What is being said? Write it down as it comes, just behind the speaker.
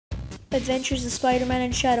Adventures of Spider-Man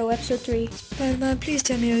and Shadow, Episode 3. Spider-Man, please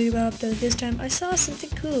tell me how you got up there this time. I saw something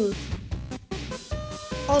cool.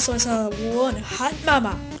 Also, I saw one hot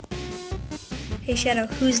mama. Hey Shadow,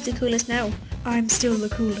 who's the coolest now? I'm still the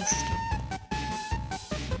coolest.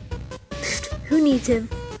 Who needs him?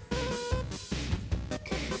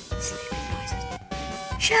 Sleeping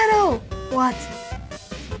noises. Shadow! What?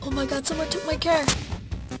 Oh my god, someone took my car.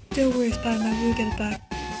 Don't worry, Spider-Man, we'll get it back.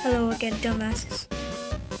 Hello again, dumbasses.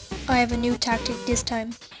 I have a new tactic this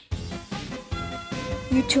time.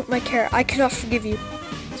 You took my car. I cannot forgive you.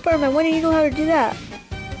 Spider-Man, why didn't you know how to do that?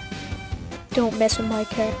 Don't mess with my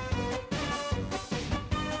car.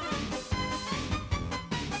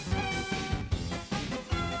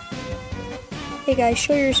 Hey guys,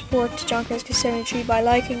 show your support to John 73 by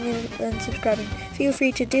liking and subscribing. Feel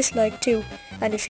free to dislike too, and if